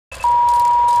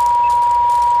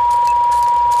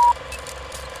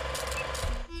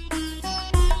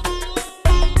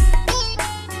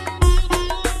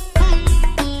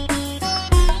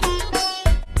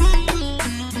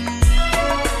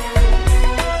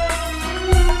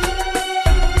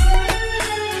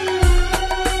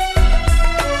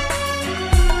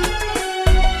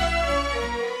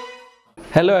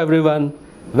Hello everyone,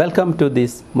 welcome to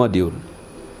this module.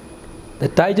 The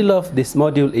title of this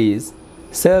module is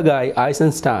Sergei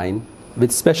Eisenstein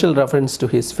with special reference to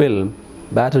his film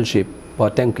Battleship,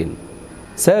 Potemkin.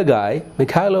 Sergei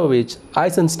Mikhailovich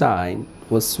Eisenstein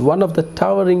was one of the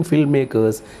towering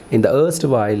filmmakers in the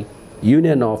erstwhile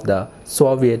Union of the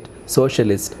Soviet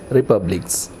Socialist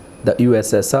Republics, the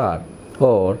USSR,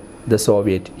 or the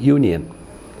Soviet Union.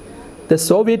 The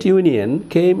Soviet Union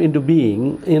came into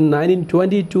being in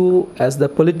 1922 as the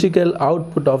political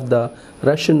output of the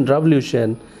Russian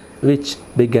Revolution, which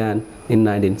began in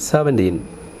 1917.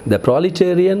 The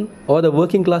proletarian or the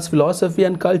working class philosophy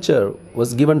and culture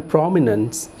was given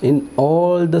prominence in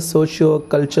all the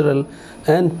socio-cultural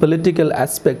and political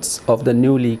aspects of the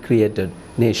newly created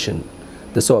nation,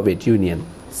 the Soviet Union.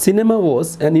 Cinema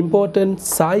was an important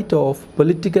site of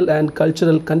political and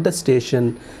cultural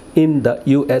contestation in the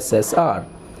USSR.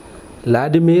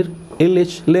 Vladimir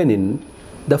Ilyich Lenin,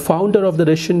 the founder of the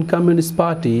Russian Communist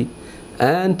Party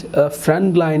and a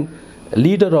frontline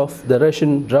leader of the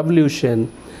Russian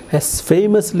Revolution, has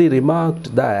famously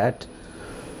remarked that,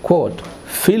 quote,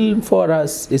 "Film for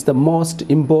us is the most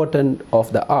important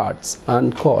of the arts,"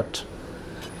 unquote.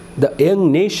 The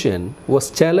young nation was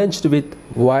challenged with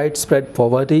widespread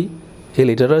poverty,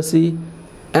 illiteracy,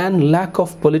 and lack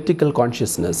of political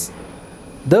consciousness.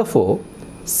 Therefore,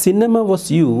 cinema was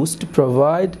used to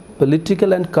provide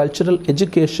political and cultural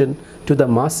education to the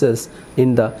masses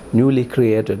in the newly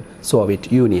created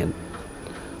Soviet Union.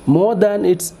 More than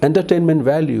its entertainment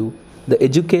value, the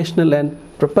educational and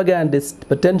propagandist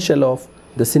potential of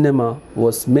the cinema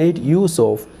was made use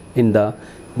of in the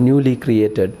newly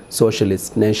created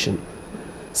socialist nation.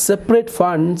 Separate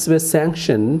funds were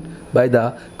sanctioned by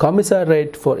the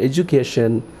Commissariat for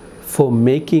Education for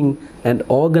making and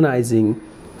organizing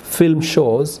film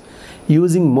shows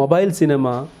using mobile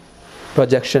cinema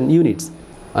projection units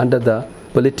under the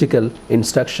political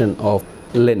instruction of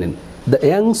Lenin. The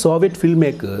young Soviet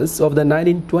filmmakers of the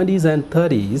 1920s and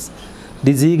 30s,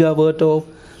 Dziga Vertov,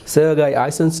 Sergei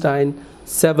Eisenstein,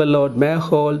 Vsevolod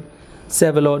Meyerhold,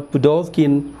 Vsevolod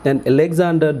Potemkin, and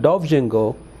Alexander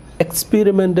Dovzhenko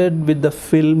experimented with the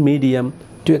film medium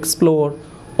to explore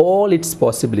all its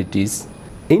possibilities.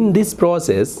 In this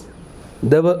process,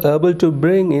 they were able to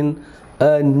bring in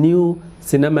a new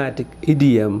cinematic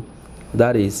idiom,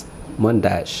 that is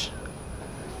montage.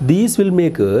 These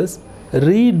filmmakers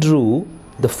redrew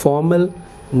the formal,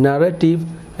 narrative,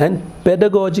 and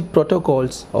pedagogic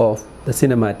protocols of the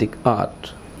cinematic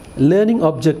art. Learning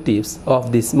objectives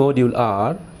of this module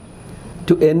are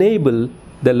to enable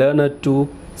the learner to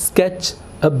sketch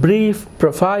a brief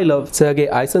profile of Sergei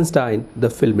Eisenstein, the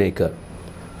filmmaker,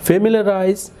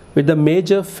 familiarize with the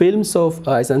major films of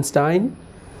Eisenstein,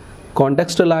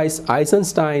 contextualize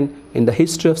Eisenstein in the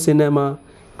history of cinema,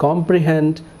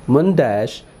 comprehend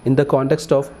montage in the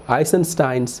context of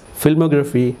Eisenstein's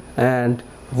filmography, and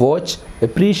watch,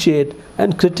 appreciate,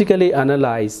 and critically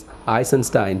analyze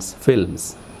Eisenstein's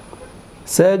films.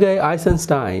 Sergei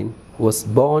Eisenstein was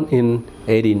born in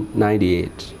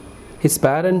 1898. His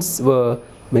parents were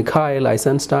Mikhail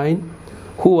Eisenstein,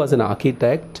 who was an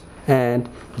architect, and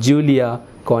Julia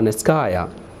Konetskaya.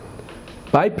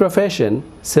 By profession,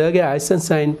 Sergei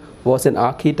Eisenstein was an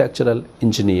architectural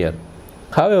engineer.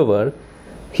 However,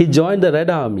 he joined the Red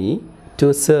Army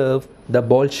to serve the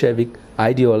Bolshevik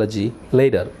ideology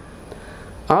later.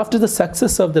 After the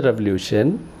success of the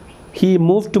revolution, he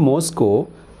moved to Moscow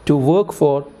to work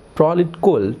for prolet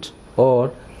cult,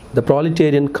 or the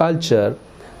proletarian culture,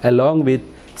 along with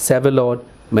Vsevolod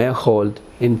Meyerhold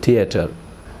in theater.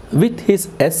 With his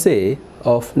essay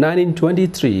of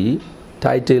 1923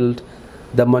 titled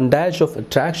 "The Montage of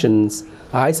Attractions,"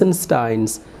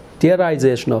 Eisenstein's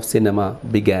theorization of cinema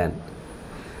began.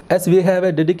 As we have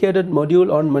a dedicated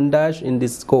module on montage in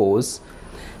this course,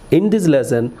 in this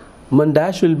lesson,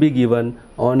 montage will be given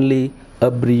only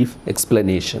a brief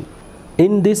explanation.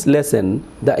 In this lesson,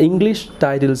 the English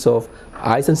titles of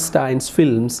Eisenstein's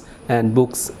films and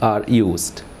books are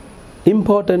used.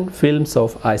 Important films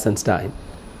of Eisenstein.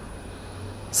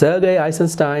 Sergei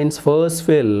Eisenstein's first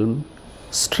film,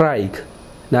 Strike,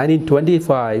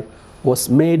 1925, was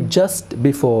made just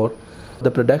before the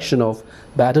production of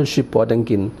Battleship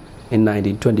Potemkin in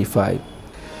 1925.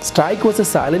 Strike was a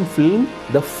silent film,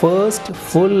 the first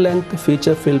full-length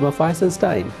feature film of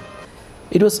Eisenstein.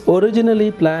 It was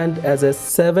originally planned as a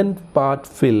 7-part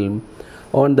film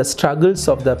on the struggles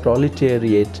of the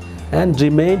proletariat and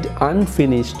remained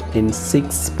unfinished in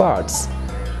 6 parts.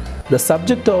 The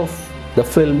subject of the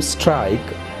film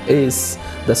Strike is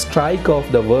the strike of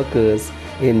the workers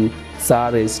in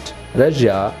Tsarist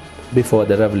Russia before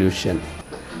the revolution.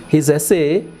 His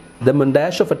essay The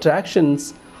montage of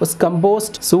attractions was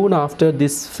composed soon after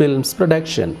this film's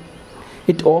production.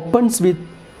 It opens with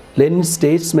Lenin's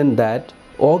statement that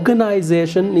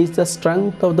organization is the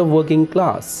strength of the working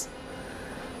class.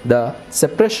 The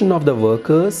suppression of the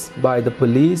workers by the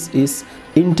police is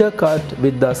intercut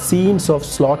with the scenes of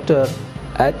slaughter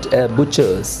at a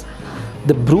butcher's.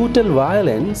 The brutal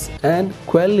violence and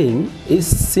quelling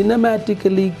is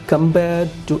cinematically compared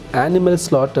to animal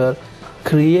slaughter,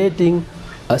 creating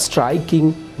a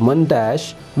striking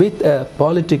montage with a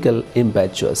political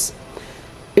impetus.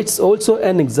 It's also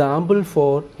an example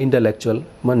for intellectual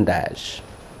montage.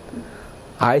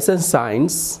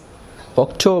 Eisenstein's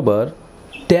October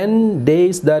 10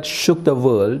 Days That Shook the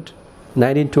World,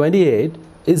 1928,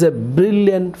 is a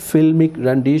brilliant filmic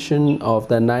rendition of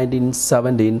the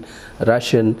 1917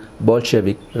 Russian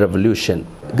Bolshevik Revolution.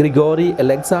 Grigory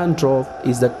Alexandrov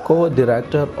is the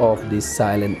co-director of this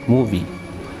silent movie.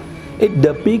 It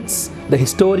depicts the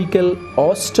historical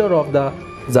ouster of the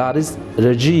Tsarist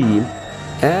regime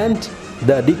and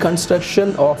the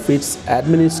deconstruction of its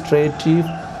administrative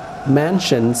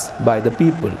mansions by the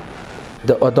people.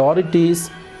 The authorities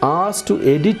asked to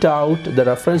edit out the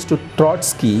reference to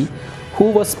Trotsky, who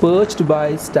was purged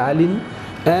by Stalin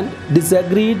and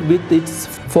disagreed with its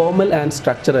formal and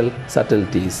structural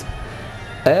subtleties.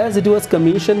 As it was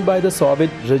commissioned by the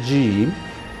Soviet regime,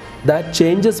 that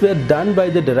changes were done by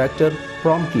the director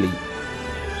promptly.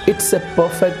 It's a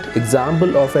perfect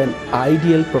example of an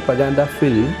ideal propaganda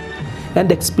film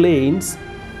and explains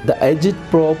the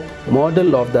agitprop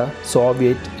model of the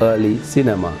Soviet early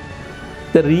cinema.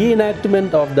 The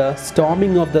reenactment of the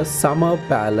storming of the Summer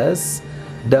Palace,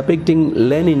 depicting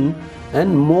Lenin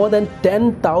and more than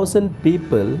 10,000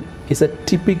 people, is a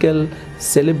typical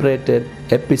celebrated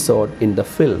episode in the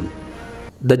film.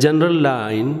 The General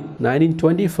Line,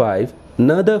 1925,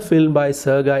 another film by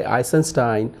Sergei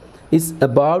Eisenstein, is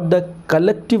about the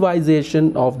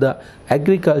collectivization of the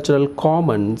agricultural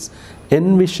commons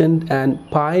envisioned and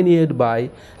pioneered by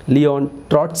Leon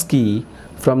Trotsky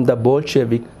from the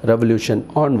Bolshevik Revolution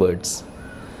onwards.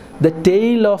 The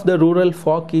tale of the rural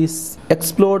folk is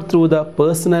explored through the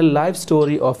personal life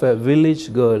story of a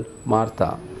village girl,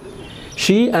 Martha.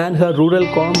 She and her rural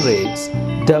comrades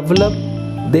develop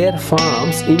their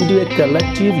farms into a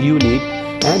collective unit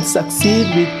and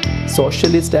succeed with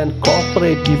socialist and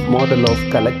cooperative model of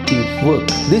collective work.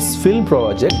 This film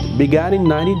project began in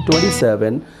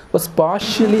 1927, was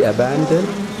partially abandoned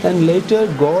and later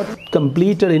got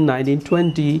completed in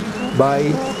 1920 by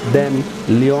then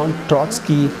Leon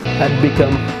Trotsky had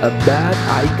become a bad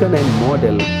icon and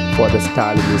model for the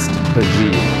Stalinist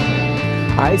regime.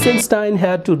 Eisenstein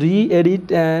had to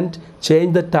re-edit and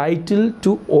change the title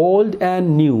to Old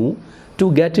and New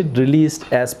to get it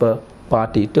released as per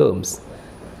party terms.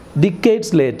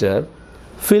 Decades later,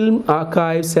 film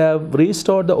archives have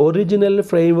restored the original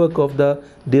framework of the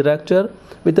director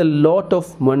with a lot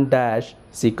of montage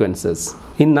sequences.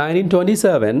 In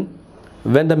 1927,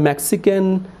 when the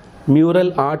Mexican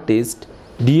mural artist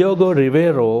Diego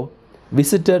Rivero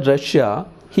visited Russia,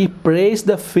 he praised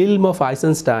the film of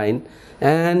Eisenstein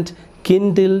and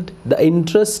kindled the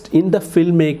interest in the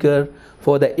filmmaker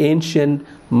for the ancient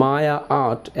Maya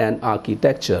art and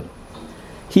architecture.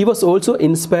 He was also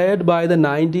inspired by the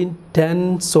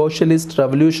 1910 Socialist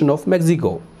Revolution of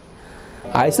Mexico.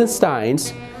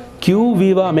 Eisenstein's Que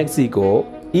Viva Mexico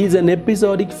is an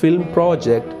episodic film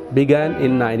project began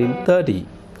in 1930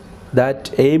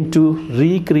 that aimed to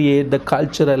recreate the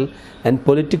cultural and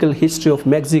political history of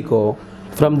Mexico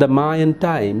from the Mayan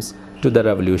times to the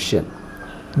revolution.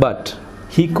 But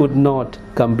he could not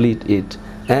complete it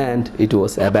and it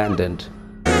was abandoned.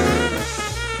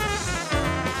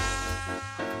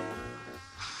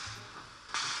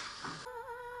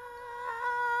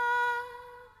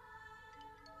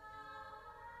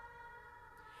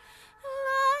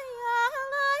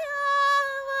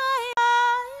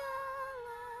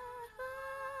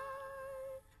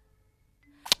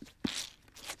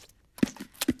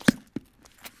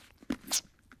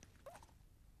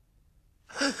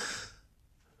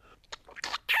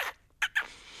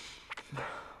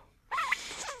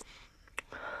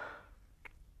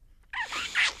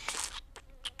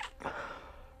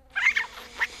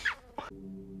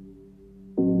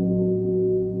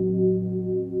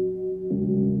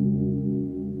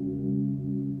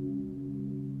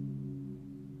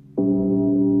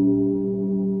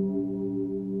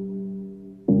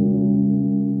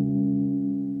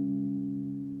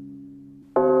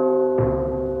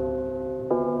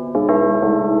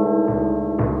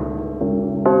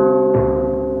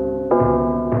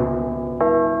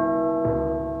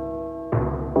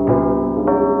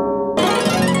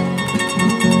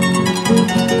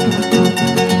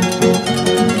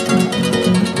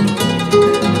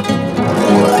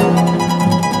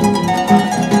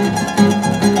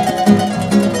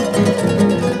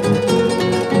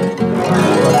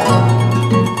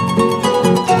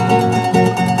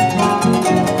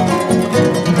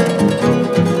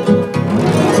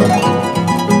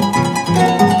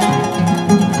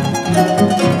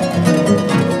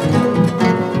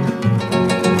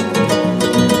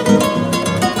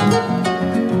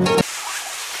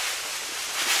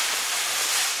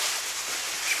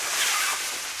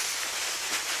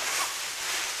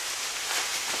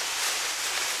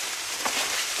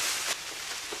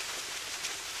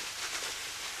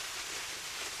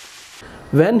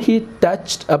 When he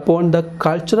touched upon the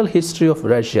cultural history of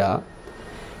Russia,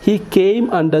 he came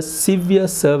under severe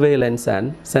surveillance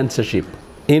and censorship.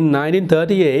 In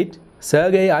 1938,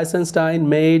 Sergei Eisenstein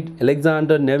made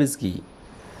Alexander Nevsky,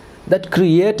 that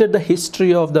created the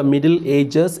history of the Middle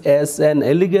Ages as an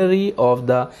allegory of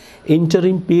the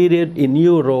interim period in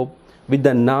Europe with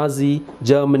the Nazi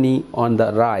Germany on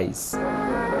the rise.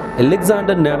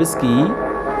 Alexander Nevsky,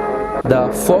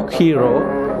 the folk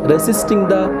hero resisting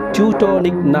the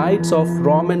Teutonic Knights of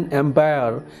Roman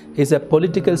Empire, is a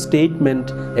political statement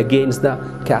against the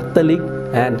Catholic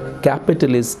and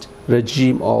capitalist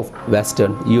regime of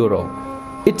Western Europe.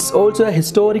 It's also a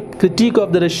historic critique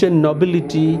of the Russian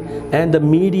nobility and the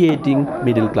mediating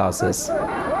middle classes.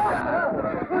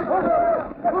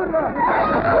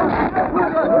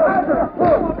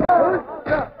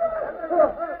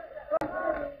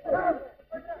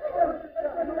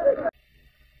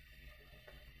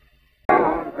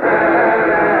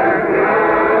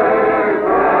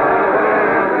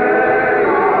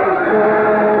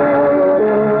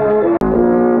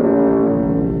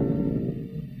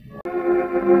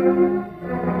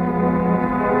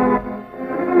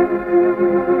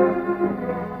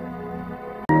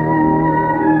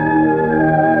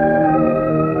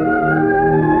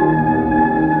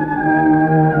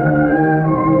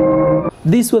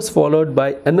 This was followed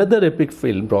by another epic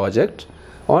film project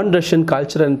on Russian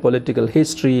culture and political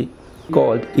history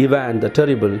called Ivan the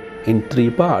Terrible in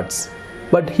 3 parts.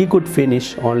 But he could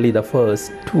finish only the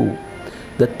first 2.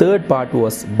 The third part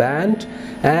was banned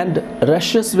and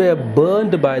rushes were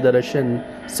burned by the Russian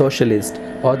socialist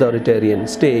authoritarian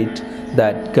state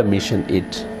that commissioned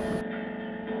it.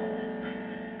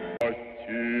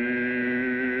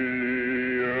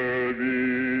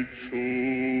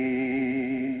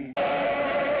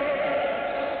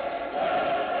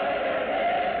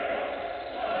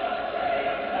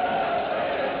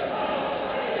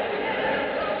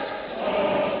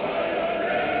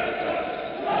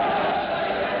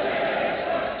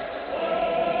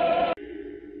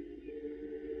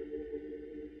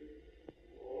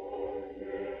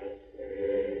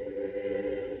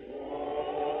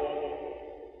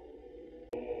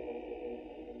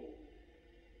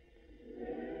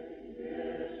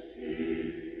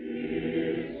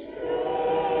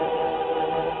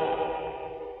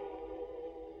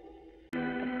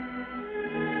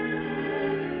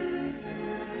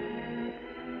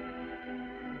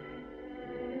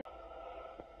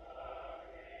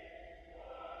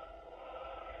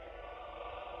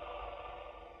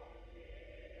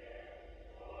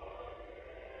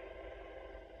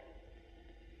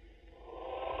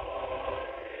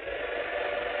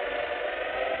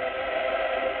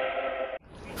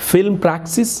 Film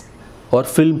praxis or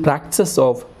film practice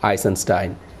of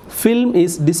Eisenstein. Film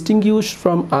is distinguished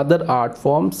from other art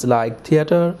forms like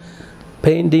theater,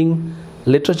 painting,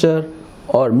 literature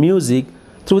or music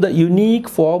through the unique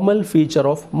formal feature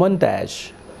of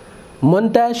montage.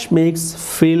 Montage makes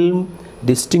film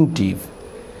distinctive.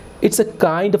 It's a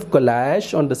kind of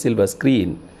collage on the silver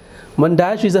screen.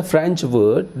 Montage is a French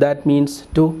word that means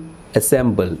to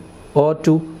assemble or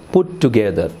to put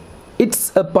together.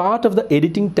 It's a part of the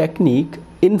editing technique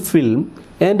in film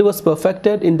and was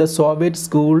perfected in the Soviet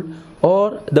school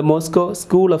or the Moscow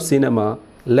School of Cinema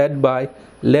led by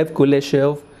Lev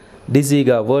Kuleshov,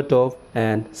 Dziga Vertov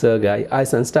and Sergei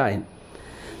Eisenstein.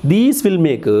 These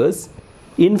filmmakers,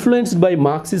 influenced by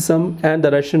Marxism and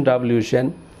the Russian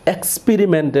Revolution,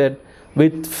 experimented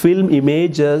with film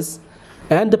images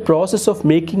and the process of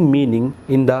making meaning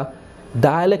in the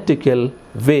dialectical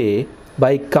way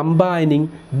by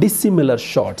combining dissimilar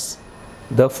shots.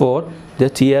 Therefore, the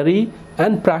theory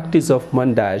and practice of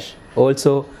montage,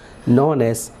 also known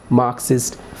as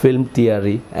Marxist film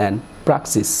theory and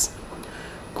praxis.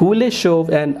 Kuleshov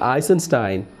and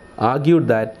Eisenstein argued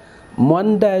that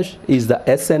montage is the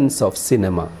essence of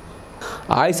cinema.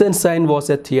 Eisenstein was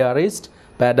a theorist,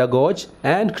 pedagogue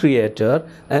and creator,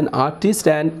 an artist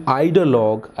and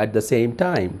ideologue at the same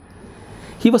time.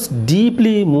 He was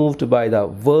deeply moved by the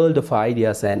world of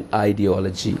ideas and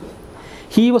ideology.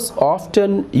 He was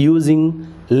often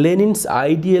using Lenin's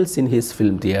ideals in his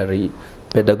film theory,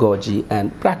 pedagogy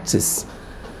and praxis.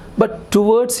 But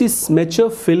towards his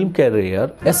mature film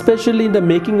career, especially in the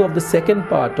making of the second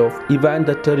part of Ivan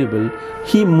the Terrible,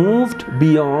 he moved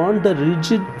beyond the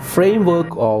rigid framework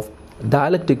of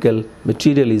dialectical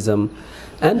materialism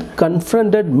and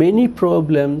confronted many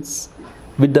problems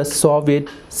with the Soviet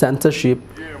censorship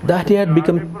that had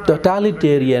become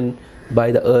totalitarian by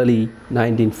the early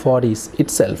 1940s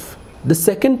itself. The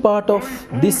second part of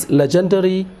this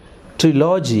legendary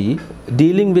trilogy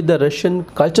dealing with the Russian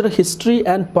cultural history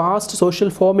and past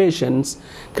social formations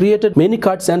created many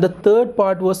cuts, and the third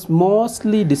part was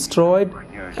mostly destroyed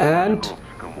and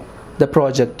the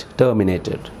project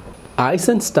terminated.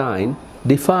 Eisenstein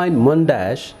defined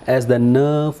montage as the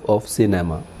nerve of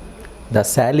cinema, the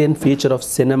salient feature of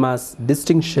cinema's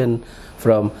distinction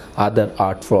from other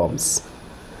art forms.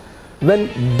 When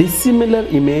dissimilar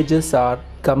images are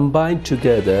combined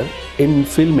together in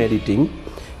film editing,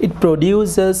 it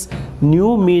produces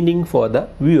new meaning for the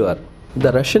viewer.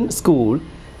 The Russian school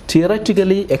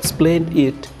theoretically explained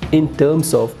it in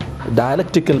terms of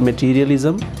dialectical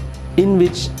materialism, in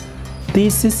which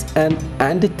thesis and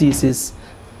antithesis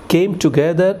came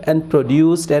together and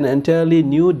produced an entirely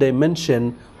new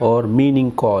dimension or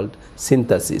meaning called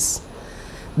synthesis.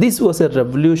 This was a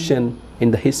revolution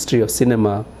in the history of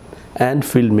cinema and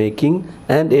filmmaking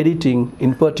and editing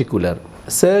in particular.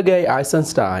 Sergei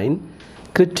Eisenstein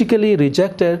critically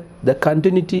rejected the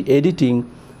continuity editing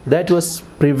that was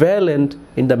prevalent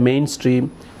in the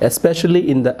mainstream, especially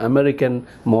in the American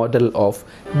model of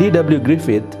D.W.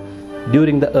 Griffith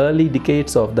during the early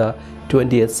decades of the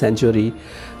 20th century,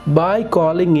 by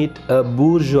calling it a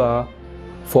bourgeois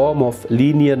form of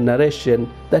linear narration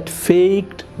that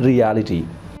faked reality.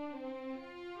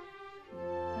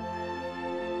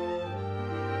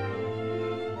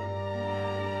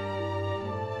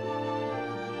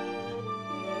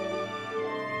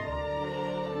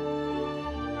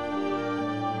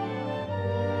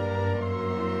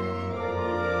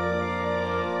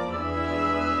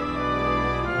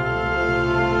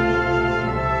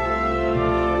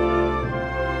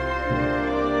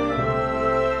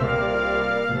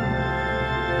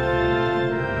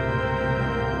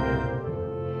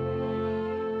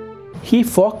 He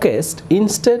focused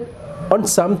instead on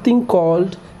something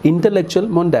called intellectual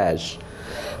montage.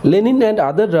 Lenin and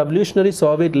other revolutionary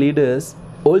Soviet leaders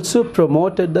also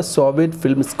promoted the Soviet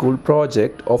film school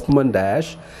project of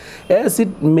montage, as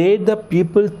it made the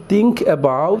people think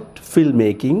about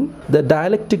filmmaking, the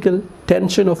dialectical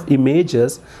tension of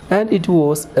images, and it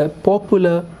was a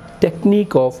popular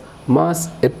technique of mass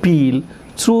appeal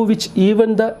through which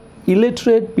even the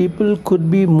illiterate people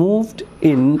could be moved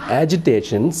in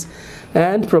agitations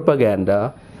and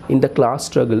propaganda in the class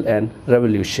struggle and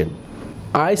revolution.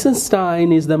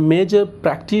 Eisenstein is the major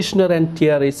practitioner and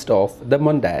theorist of the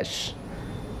montage.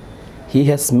 He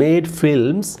has made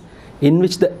films in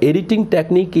which the editing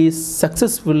technique is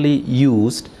successfully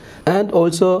used, and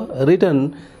also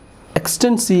written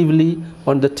extensively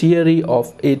on the theory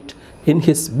of it in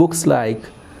his books like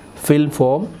Film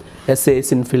Form,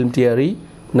 Essays in Film Theory,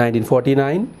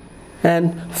 1949,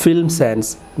 and Film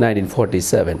Sense,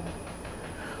 1947.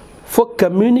 For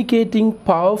communicating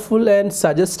powerful and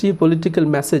suggestive political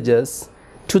messages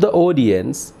to the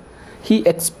audience, he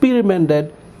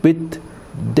experimented with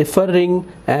differing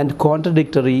and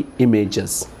contradictory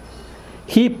images.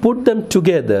 He put them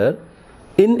together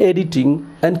in editing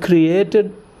and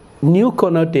created new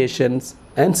connotations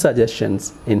and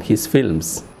suggestions in his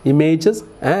films. Images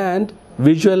and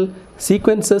visual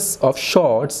sequences of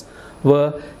shots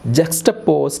were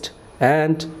juxtaposed,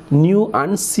 and new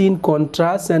unseen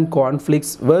contrasts and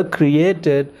conflicts were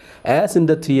created, as in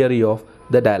the theory of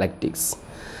the dialectics.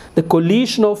 The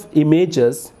collision of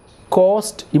images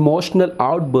caused emotional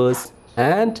outbursts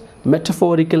and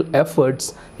metaphorical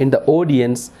efforts in the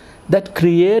audience that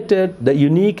created the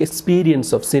unique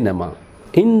experience of cinema.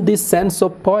 In this sense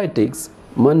of poetics,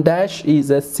 montage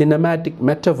is a cinematic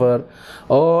metaphor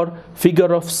or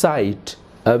figure of sight,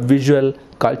 a visual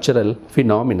cultural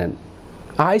phenomenon.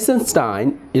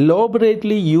 Eisenstein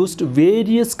elaborately used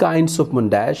various kinds of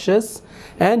montages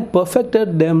and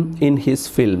perfected them in his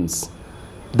films.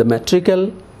 The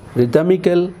metrical,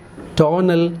 rhythmical,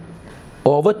 tonal,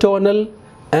 overtonal,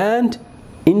 and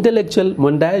intellectual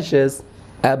montages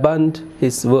abound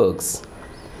his works.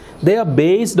 They are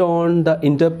based on the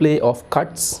interplay of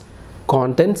cuts,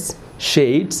 contents,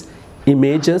 shades,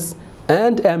 images,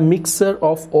 and a mixture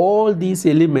of all these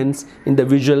elements in the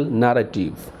visual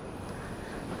narrative.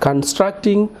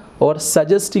 Constructing or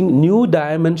suggesting new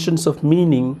dimensions of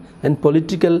meaning and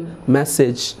political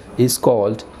message is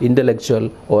called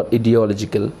intellectual or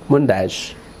ideological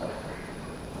montage.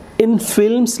 In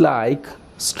films like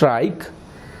Strike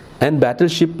and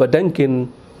Battleship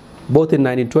Potemkin, both in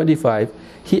 1925,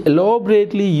 he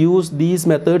elaborately used these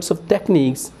methods of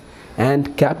techniques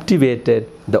and captivated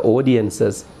the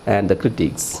audiences and the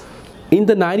critics. In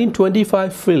the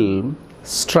 1925 film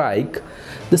Strike,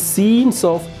 the scenes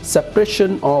of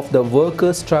suppression of the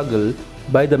workers' struggle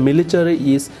by the military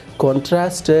is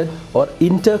contrasted or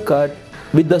intercut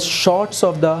with the shots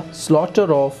of the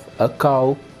slaughter of a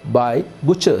cow by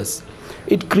butchers.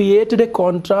 It created a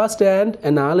contrast and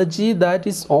analogy that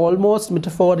is almost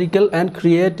metaphorical and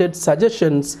created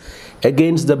suggestions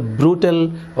against the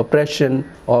brutal oppression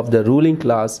of the ruling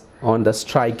class on the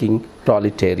striking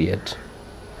proletariat.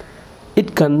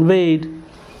 It conveyed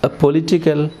a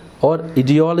political or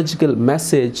ideological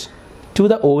message to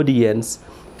the audience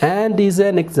and is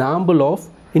an example of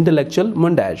intellectual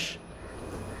montage.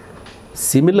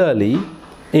 Similarly,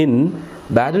 in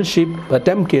Battleship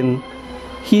Potemkin,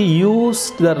 he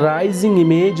used the rising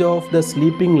image of the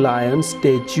sleeping lion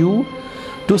statue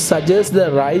to suggest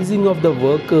the rising of the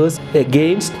workers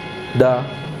against the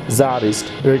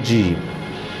Tsarist regime.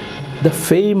 The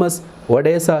famous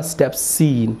Odessa steps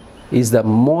scene is the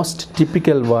most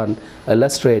typical one,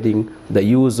 illustrating the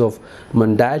use of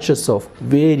montages of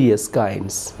various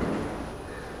kinds.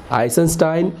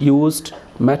 Eisenstein used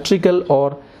metrical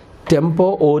or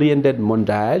tempo-oriented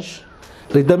montage,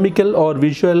 rhythmical or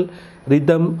visual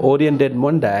rhythm-oriented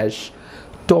montage,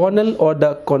 tonal or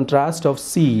the contrast of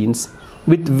scenes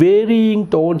with varying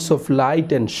tones of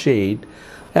light and shade,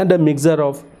 and a mixture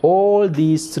of all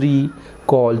these three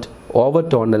called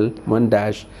overtonal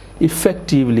montage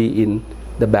effectively in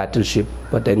the Battleship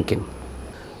Potemkin.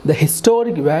 The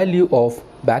historic value of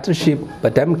Battleship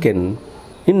Potemkin: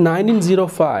 in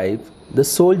 1905, the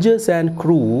soldiers and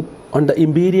crew on the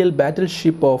imperial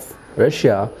battleship of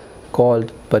Russia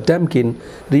called Potemkin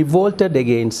revolted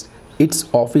against its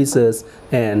officers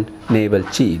and naval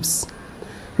chiefs.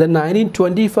 The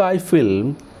 1925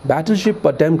 film Battleship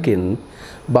Potemkin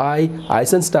by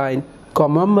Eisenstein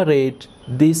commemorates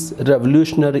this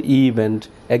revolutionary event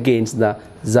against the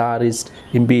Tsarist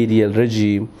imperial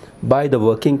regime by the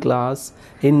working class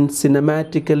in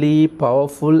cinematically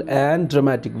powerful and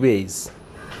dramatic ways.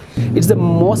 It's the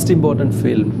most important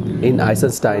film in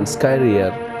Eisenstein's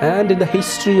career and in the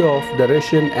history of the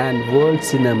Russian and world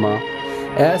cinema,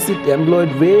 as it employed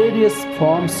various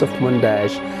forms of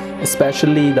montage,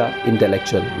 especially the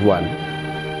intellectual one.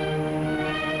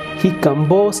 He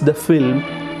composed the film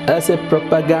as a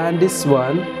propagandist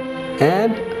one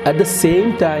and at the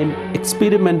same time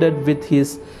experimented with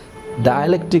his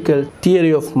dialectical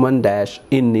theory of montage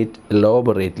in it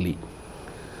elaborately.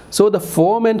 So the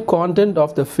form and content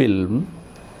of the film,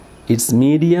 its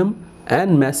medium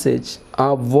and message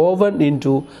are woven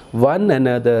into one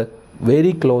another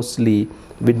very closely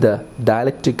with the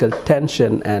dialectical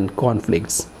tension and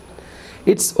conflicts.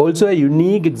 It's also a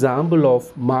unique example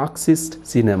of Marxist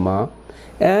cinema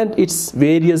and its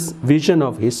various vision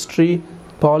of history,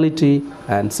 polity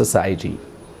and society.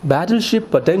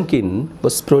 Battleship Potemkin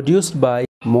was produced by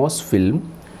Mosfilm,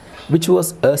 which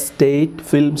was a state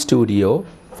film studio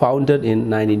founded in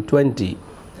 1920.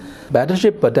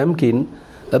 Battleship Potemkin,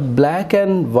 a black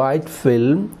and white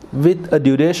film with a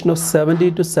duration of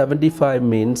 70 to 75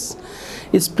 minutes,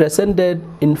 is presented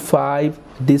in 5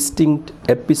 distinct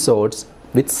episodes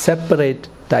with separate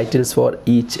titles for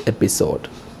each episode.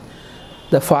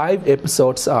 The 5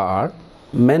 episodes are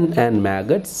Men and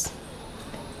Maggots,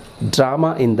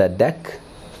 Drama in the Deck,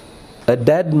 A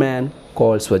Dead Man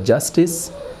Calls for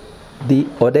Justice, The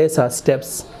Odessa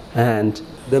Steps, and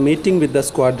The Meeting with the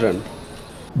Squadron.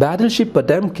 Battleship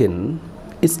Potemkin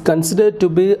is considered to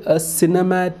be a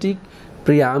cinematic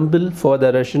preamble for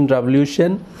the Russian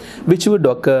Revolution, which would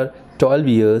occur 12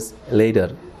 years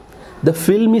later. The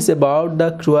film is about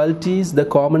the cruelties the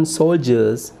common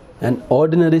soldiers and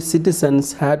ordinary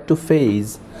citizens had to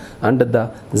face under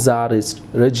the Tsarist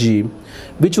regime,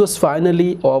 which was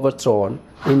finally overthrown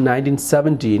in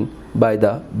 1917 by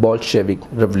the Bolshevik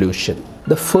Revolution.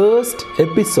 The first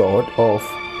episode of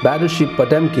Battleship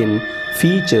Potemkin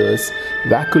features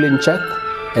Vakulinchuk,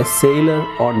 a sailor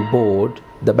on board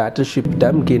the Battleship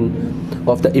Potemkin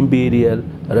of the Imperial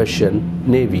Russian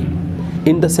Navy,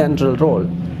 in the central role.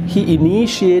 He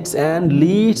initiates and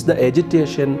leads the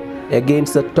agitation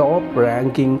against the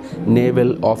top-ranking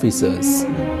naval officers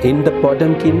in the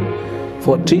Potemkin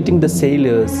for treating the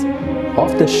sailors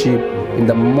of the ship in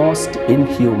the most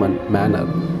inhuman manner.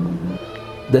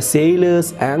 The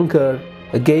sailors' anger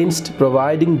against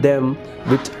providing them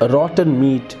with rotten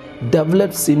meat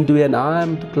develops into an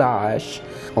armed clash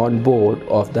on board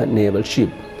of the naval ship.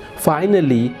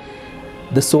 Finally,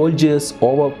 the soldiers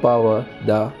overpower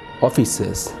the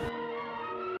officers.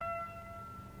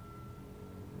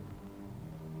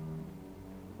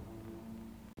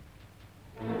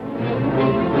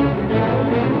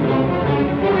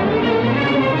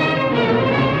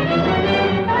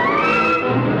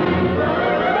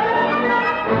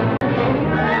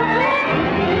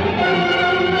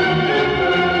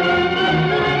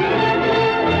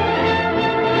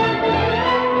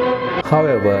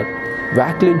 However,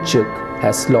 Vakulinchuk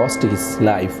has lost his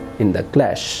life in the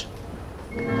clash.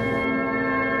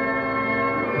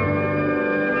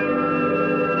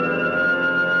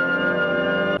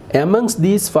 Amongst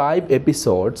these 5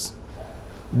 episodes,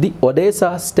 the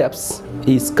Odessa Steps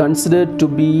is considered to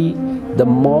be the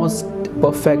most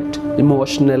perfect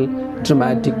emotional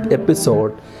dramatic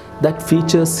episode that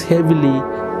features heavily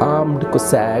armed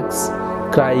Cossacks,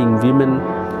 crying women,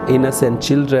 innocent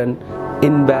children,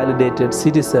 invalidated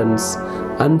citizens,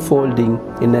 unfolding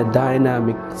in a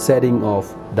dynamic setting of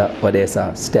the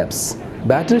Odessa Steppes.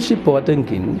 Battleship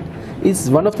Potemkin is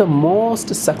one of the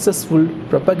most successful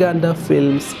propaganda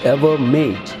films ever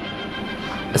made.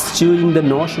 Eschewing the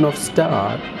notion of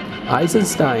star,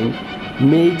 Eisenstein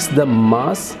makes the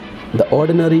mass, the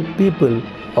ordinary people,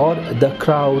 or the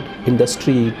crowd in the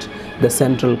street the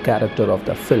central character of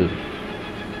the film.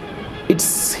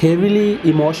 Its heavily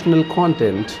emotional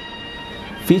content,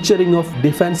 featuring of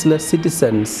defenseless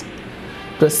citizens,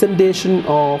 presentation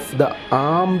of the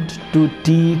armed to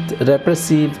teeth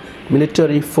repressive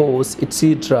military force,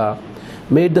 etc.,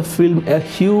 made the film a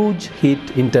huge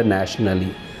hit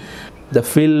internationally. The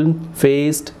film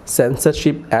faced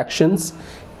censorship actions,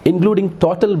 including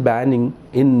total banning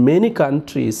in many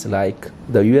countries like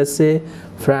the USA,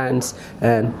 France,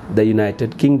 and the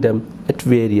United Kingdom at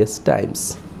various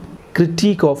times.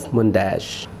 Critique of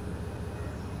montage.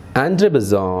 André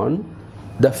Bazin,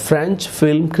 the French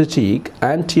film critic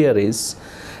and theorist,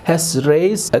 has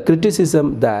raised a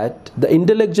criticism that the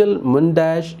intellectual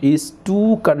montage is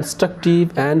too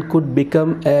constructive and could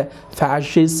become a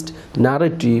fascist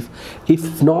narrative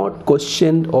if not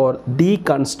questioned or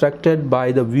deconstructed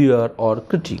by the viewer or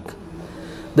critic.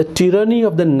 The tyranny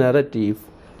of the narrative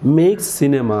makes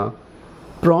cinema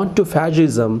prone to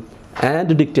fascism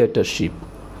and dictatorship.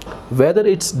 Whether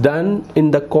it's done in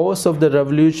the course of the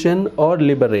revolution or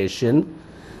liberation,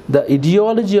 the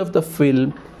ideology of the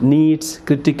film needs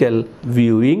critical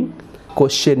viewing,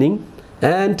 questioning,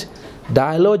 and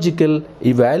dialogical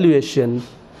evaluation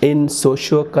in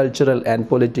socio-cultural and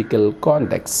political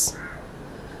contexts.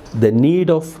 The need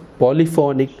of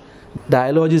polyphonic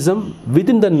dialogism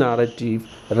within the narrative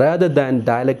rather than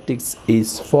dialectics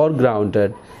is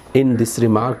foregrounded in this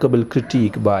remarkable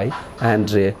critique by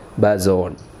André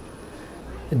Bazin.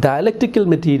 Dialectical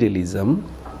materialism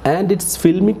and its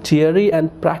filmic theory and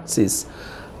praxis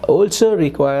also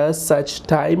requires such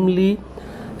timely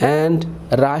and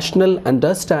rational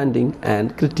understanding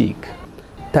and critique.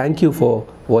 Thank you for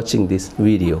watching this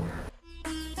video.